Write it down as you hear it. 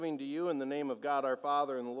Thanksgiving to you in the name of God our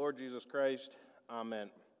Father and the Lord Jesus Christ. Amen.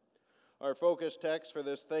 Our focus text for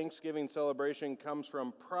this Thanksgiving celebration comes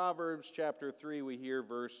from Proverbs chapter 3. We hear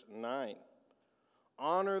verse 9.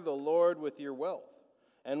 Honor the Lord with your wealth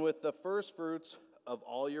and with the first fruits of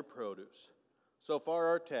all your produce. So far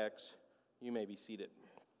our text. You may be seated.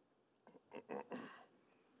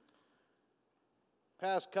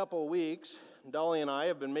 Past couple weeks, Dolly and I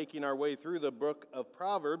have been making our way through the book of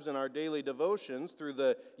Proverbs in our daily devotions through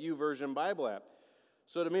the YouVersion Bible app.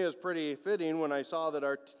 So to me it was pretty fitting when I saw that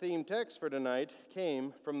our theme text for tonight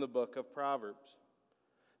came from the book of Proverbs.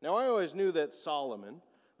 Now I always knew that Solomon,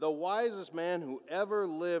 the wisest man who ever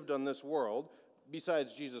lived on this world,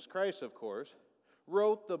 besides Jesus Christ of course,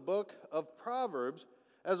 wrote the book of Proverbs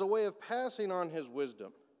as a way of passing on his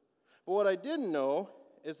wisdom. But what I didn't know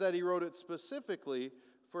is that he wrote it specifically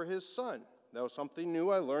for his son. That was something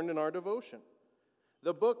new I learned in our devotion.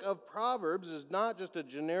 The book of Proverbs is not just a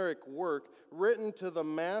generic work written to the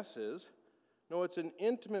masses. No, it's an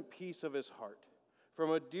intimate piece of his heart,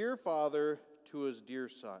 from a dear father to his dear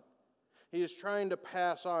son. He is trying to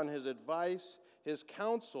pass on his advice, his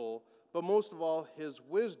counsel, but most of all, his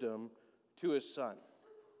wisdom to his son.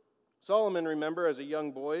 Solomon, remember, as a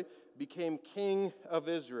young boy, became king of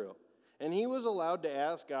Israel. And he was allowed to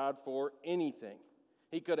ask God for anything.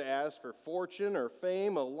 He could ask for fortune or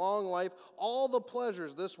fame, a long life, all the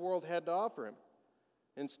pleasures this world had to offer him.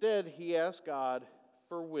 Instead, he asked God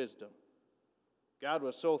for wisdom. God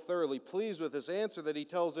was so thoroughly pleased with his answer that he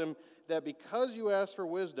tells him that because you ask for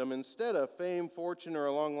wisdom, instead of fame, fortune, or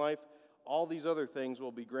a long life, all these other things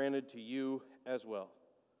will be granted to you as well.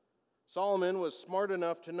 Solomon was smart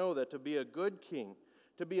enough to know that to be a good king,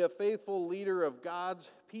 to be a faithful leader of God's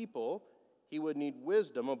people, he would need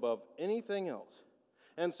wisdom above anything else.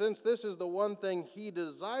 And since this is the one thing he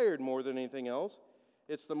desired more than anything else,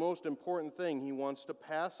 it's the most important thing he wants to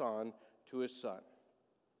pass on to his son.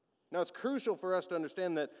 Now, it's crucial for us to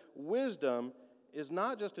understand that wisdom is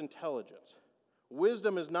not just intelligence.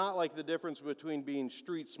 Wisdom is not like the difference between being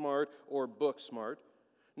street smart or book smart.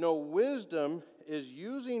 No, wisdom is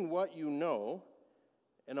using what you know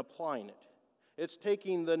and applying it. It's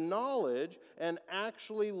taking the knowledge and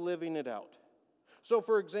actually living it out. So,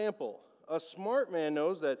 for example, a smart man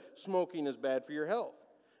knows that smoking is bad for your health.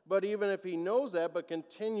 But even if he knows that but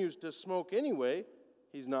continues to smoke anyway,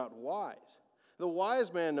 he's not wise. The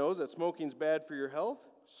wise man knows that smoking is bad for your health,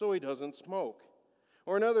 so he doesn't smoke.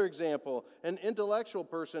 Or another example, an intellectual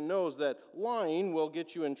person knows that lying will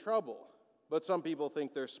get you in trouble. But some people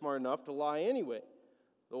think they're smart enough to lie anyway.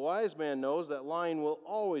 The wise man knows that lying will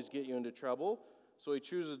always get you into trouble, so he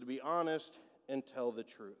chooses to be honest and tell the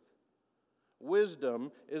truth.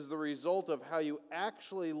 Wisdom is the result of how you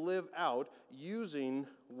actually live out using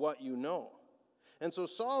what you know. And so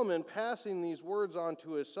Solomon, passing these words on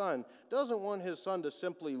to his son, doesn't want his son to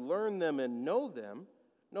simply learn them and know them.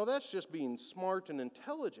 No, that's just being smart and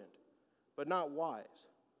intelligent, but not wise.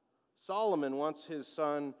 Solomon wants his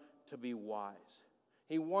son to be wise.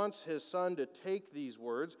 He wants his son to take these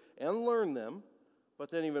words and learn them,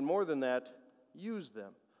 but then even more than that, use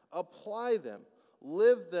them, apply them,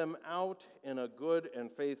 live them out in a good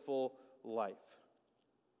and faithful life.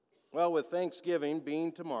 Well, with Thanksgiving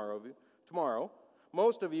being tomorrow,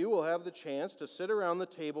 most of you will have the chance to sit around the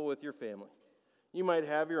table with your family. You might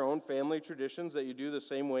have your own family traditions that you do the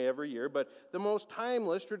same way every year, but the most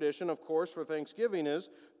timeless tradition, of course, for Thanksgiving is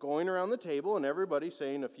going around the table and everybody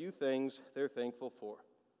saying a few things they're thankful for.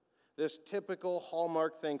 This typical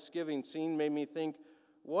Hallmark Thanksgiving scene made me think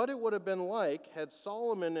what it would have been like had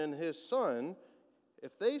Solomon and his son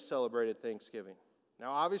if they celebrated Thanksgiving.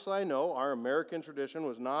 Now, obviously, I know our American tradition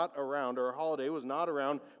was not around, or our holiday was not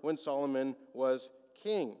around when Solomon was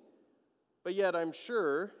king. But yet, I'm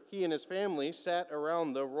sure he and his family sat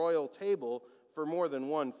around the royal table for more than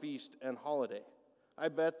one feast and holiday. I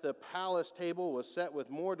bet the palace table was set with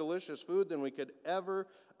more delicious food than we could ever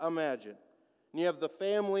imagine. And you have the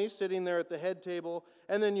family sitting there at the head table,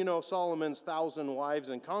 and then, Solomon's 1,000 wives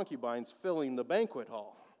and concubines filling the banquet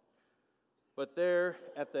hall. But there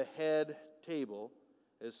at the head table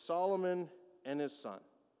is Solomon and his son,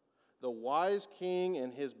 the wise king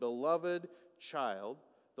and his beloved child,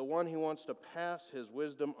 the one he wants to pass his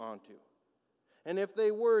wisdom on to. And if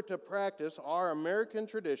they were to practice our American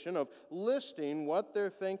tradition of listing what they're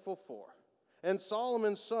thankful for, and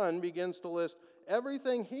Solomon's son begins to list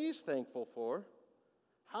everything he's thankful for,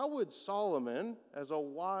 how would Solomon, as a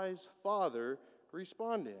wise father,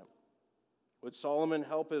 respond to him? Would Solomon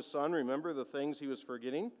help his son remember the things he was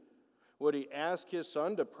forgetting? Would he ask his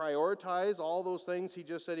son to prioritize all those things he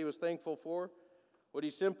just said he was thankful for? Would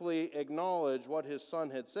he simply acknowledge what his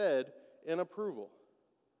son had said in approval?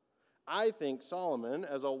 I think Solomon,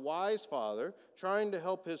 as a wise father, trying to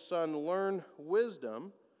help his son learn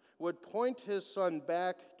wisdom, would point his son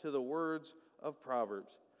back to the words of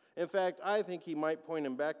Proverbs. In fact, I think he might point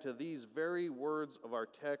him back to these very words of our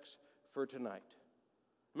text for tonight.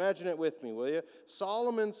 Imagine it with me, will you?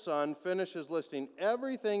 Solomon's son finishes listing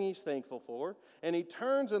everything he's thankful for, and he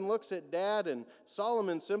turns and looks at Dad, and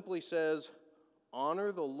Solomon simply says,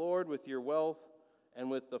 "Honor the Lord with your wealth and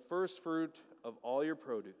with the first fruit of all your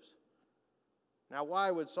produce." Now,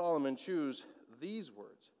 why would Solomon choose these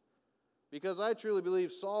words? Because I truly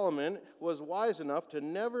believe Solomon was wise enough to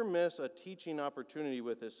never miss a teaching opportunity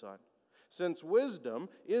with his son. Since wisdom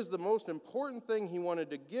is the most important thing he wanted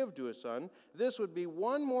to give to his son, this would be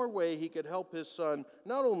one more way he could help his son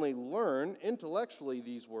not only learn intellectually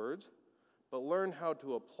these words, but learn how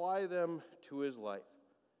to apply them to his life.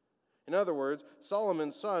 In other words,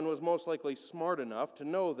 Solomon's son was most likely smart enough to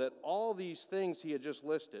know that all these things he had just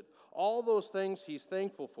listed, all those things he's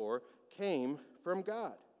thankful for, came from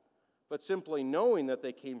God. But simply knowing that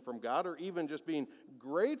they came from God, or even just being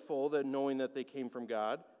grateful that knowing that they came from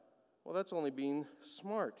God, well, that's only being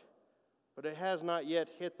smart. But it has not yet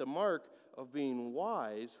hit the mark of being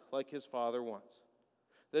wise like his father wants.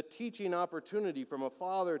 The teaching opportunity from a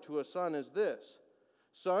father to a son is this: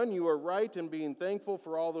 "Son, you are right in being thankful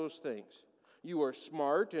for all those things. You are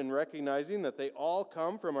smart in recognizing that they all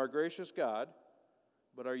come from our gracious God,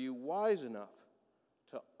 but are you wise enough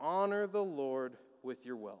to honor the Lord with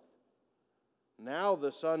your wealth?" Now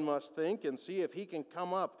the son must think and see if he can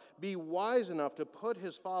be wise enough to put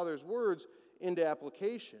his father's words into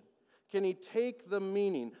application. Can he take the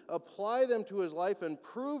meaning, apply them to his life, and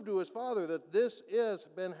prove to his father that this has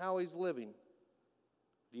been how he's living?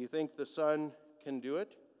 Do you think the son can do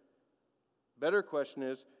it? Better question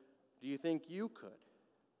is, do you think you could?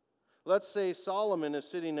 Let's say Solomon is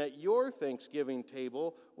sitting at your Thanksgiving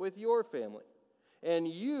table with your family, and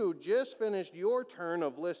you just finished your turn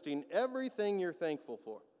of listing everything you're thankful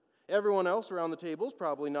for. Everyone else around the table is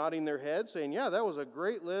probably nodding their head, saying, "Yeah, that was a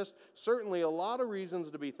great list. Certainly a lot of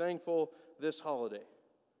reasons to be thankful this holiday."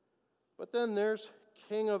 But then there's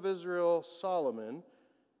King of Israel, Solomon,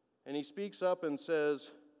 and he speaks up and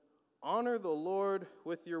says, "Honor the Lord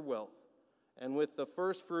with your wealth and with the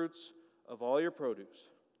first fruits of all your produce."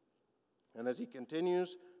 And as he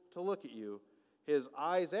continues to look at you, his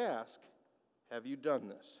eyes ask, "Have you done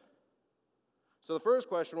this?" So the first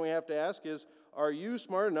question we have to ask is, are you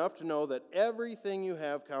smart enough to know that everything you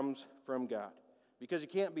have comes from God? Because you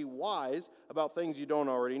can't be wise about things you don't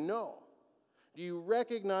already know. Do you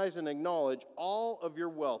recognize and acknowledge all of your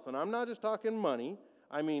wealth? And I'm not just talking money,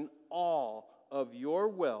 I mean all of your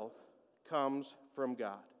wealth comes from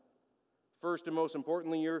God. First and most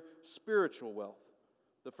importantly, your spiritual wealth,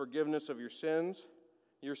 the forgiveness of your sins,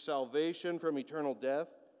 your salvation from eternal death,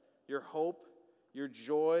 your hope, your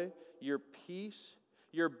joy, your peace,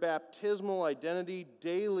 your baptismal identity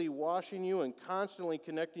daily washing you and constantly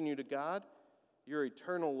connecting you to God, your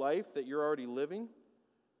eternal life that you're already living.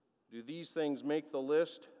 Do these things make the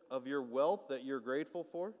list of your wealth that you're grateful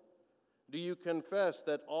for? Do you confess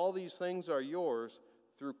that all these things are yours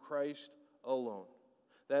through Christ alone?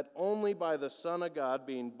 That only by the Son of God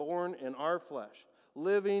being born in our flesh,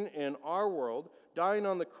 living in our world, dying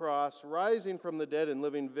on the cross, rising from the dead, and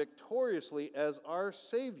living victoriously as our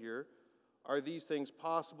Savior, are these things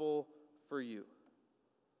possible for you?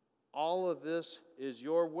 All of this is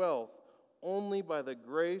your wealth only by the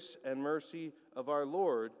grace and mercy of our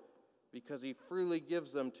Lord, because He freely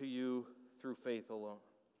gives them to you through faith alone.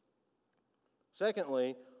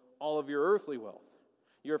 Secondly, all of your earthly wealth,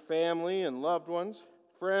 your family and loved ones,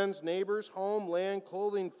 friends, neighbors, home, land,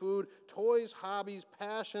 clothing, food, toys, hobbies,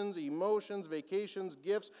 passions, emotions, vacations,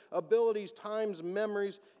 gifts, abilities, times,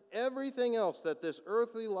 memories, everything else that this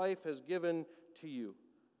earthly life has given to you.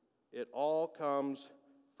 It all comes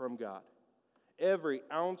from God. Every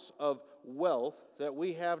ounce of wealth that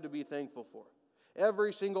we have to be thankful for,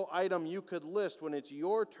 every single item you could list when it's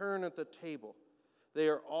your turn at the table, they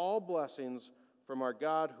are all blessings from our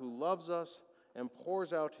God who loves us and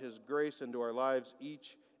pours out His grace into our lives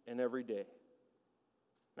each and every day.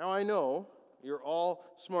 Now I know you're all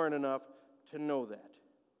smart enough to know that.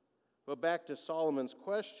 But back to Solomon's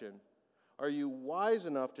question, are you wise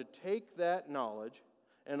enough to take that knowledge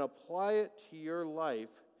and apply it to your life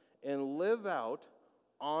and live out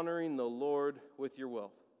honoring the Lord with your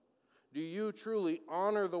wealth? Do you truly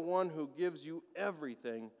honor the one who gives you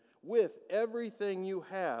everything with everything you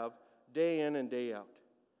have day in and day out?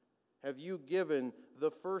 Have you given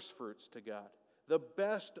the first fruits to God, the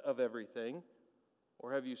best of everything,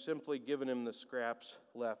 or have you simply given Him the scraps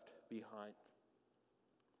left behind?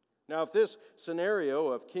 Now, if this scenario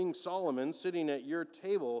of King Solomon sitting at your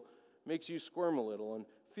table makes you squirm a little and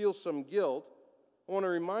feel some guilt, I want to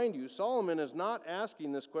remind you, Solomon is not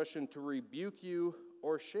asking this question to rebuke you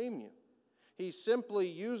or shame you. He's simply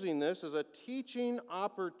using this as a teaching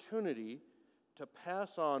opportunity to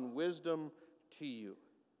pass on wisdom to you.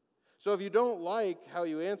 So if you don't like how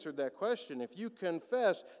you answered that question, if you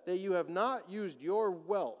confess that you have not used your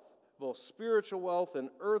wealth, both spiritual wealth and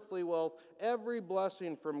earthly wealth, every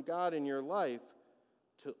blessing from God in your life,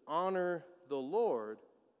 to honor the Lord,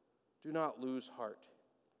 do not lose heart.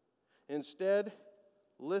 Instead,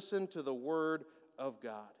 listen to the Word of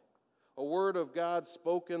God, a Word of God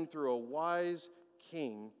spoken through a wise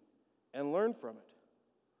king, and learn from it.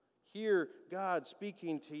 Hear God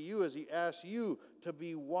speaking to you as He asks you to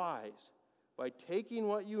be wise by taking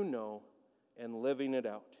what you know and living it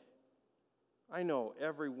out. I know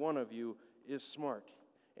every one of you is smart,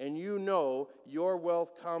 and you know your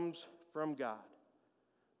wealth comes from God.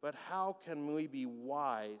 But how can we be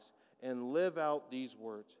wise and live out these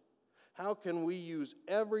words? How can we use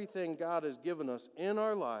everything God has given us in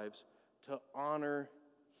our lives to honor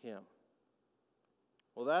Him?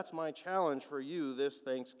 Well, that's my challenge for you this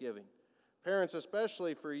Thanksgiving. Parents,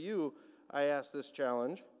 especially for you, I ask this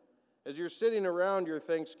challenge. As you're sitting around your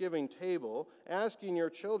Thanksgiving table, asking your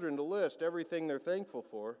children to list everything they're thankful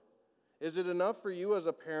for, is it enough for you as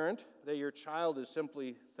a parent that your child is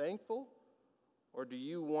simply thankful? Or do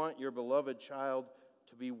you want your beloved child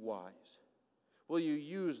to be wise? Will you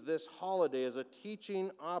use this holiday as a teaching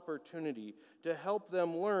opportunity to help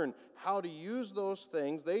them learn how to use those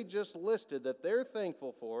things they just listed that they're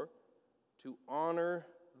thankful for to honor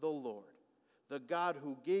the Lord, the God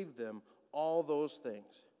who gave them all those things?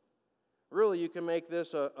 Really, you can make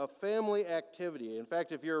this a family activity. In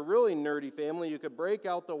fact, if you're a really nerdy family, you could break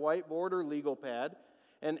out the whiteboard or legal pad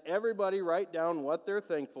and everybody write down what they're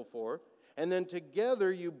thankful for. And then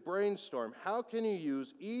together you brainstorm. How can you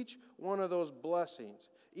use each one of those blessings,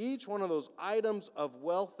 each one of those items of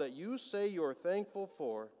wealth that you say you're thankful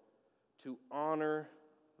for, to honor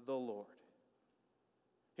the Lord?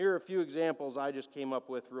 Here are a few examples I just came up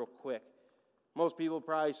with real quick. Most people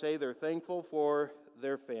probably say they're thankful for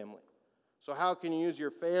their family. So how can you use your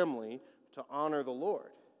family to honor the Lord?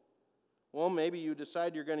 Well, maybe you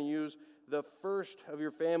decide you're going to use the first of your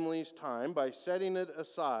family's time by setting it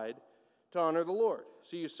aside to honor the Lord.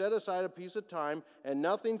 So you set aside a piece of time, and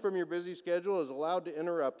nothing from your busy schedule is allowed to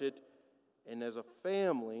interrupt it. And as a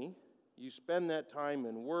family, you spend that time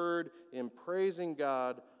in word, in praising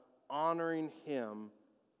God, honoring Him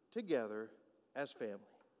together as family.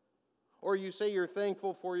 Or you say you're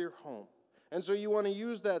thankful for your home, and so you want to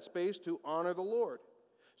use that space to honor the Lord.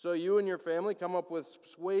 So you and your family come up with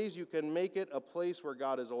ways you can make it a place where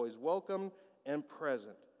God is always welcome and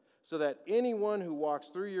present, so that anyone who walks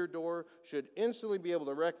through your door should instantly be able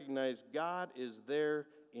to recognize God is there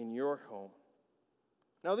in your home.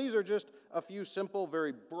 Now, these are just a few simple,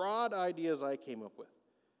 very broad ideas I came up with.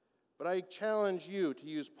 But I challenge you to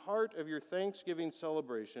use part of your Thanksgiving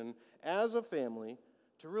celebration as a family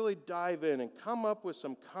to really dive in and come up with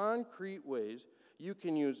some concrete ways you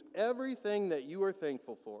can use everything that you are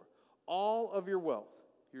thankful for, all of your wealth,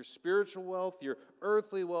 your spiritual wealth, your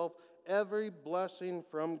earthly wealth, every blessing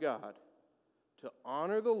from God, to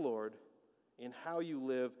honor the Lord in how you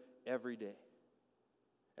live every day.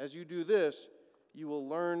 As you do this, you will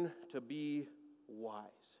learn to be wise.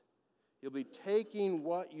 You'll be taking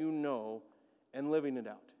what you know and living it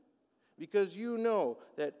out. Because you know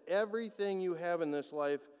that everything you have in this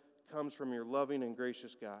life comes from your loving and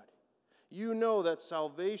gracious God. You know that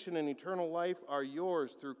salvation and eternal life are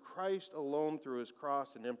yours through Christ alone, through His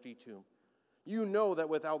cross and empty tomb. You know that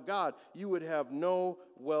without God, you would have no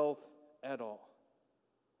wealth at all.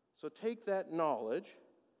 So take that knowledge,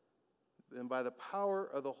 and by the power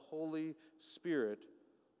of the Holy Spirit,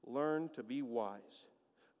 learn to be wise.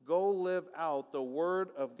 Go live out the Word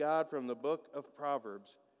of God from the book of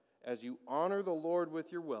Proverbs as you honor the Lord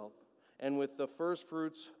with your wealth and with the first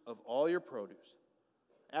fruits of all your produce.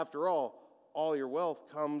 After all your wealth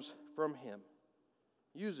comes from Him.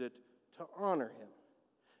 Use it to honor Him.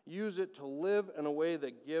 Use it to live in a way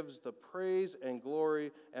that gives the praise and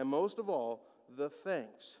glory, and most of all, the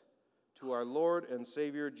thanks to our Lord and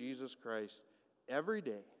Savior Jesus Christ every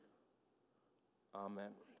day.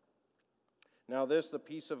 Amen. Now this, the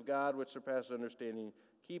peace of God which surpasses understanding,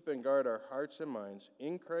 keep and guard our hearts and minds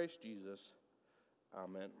in Christ Jesus.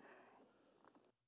 Amen.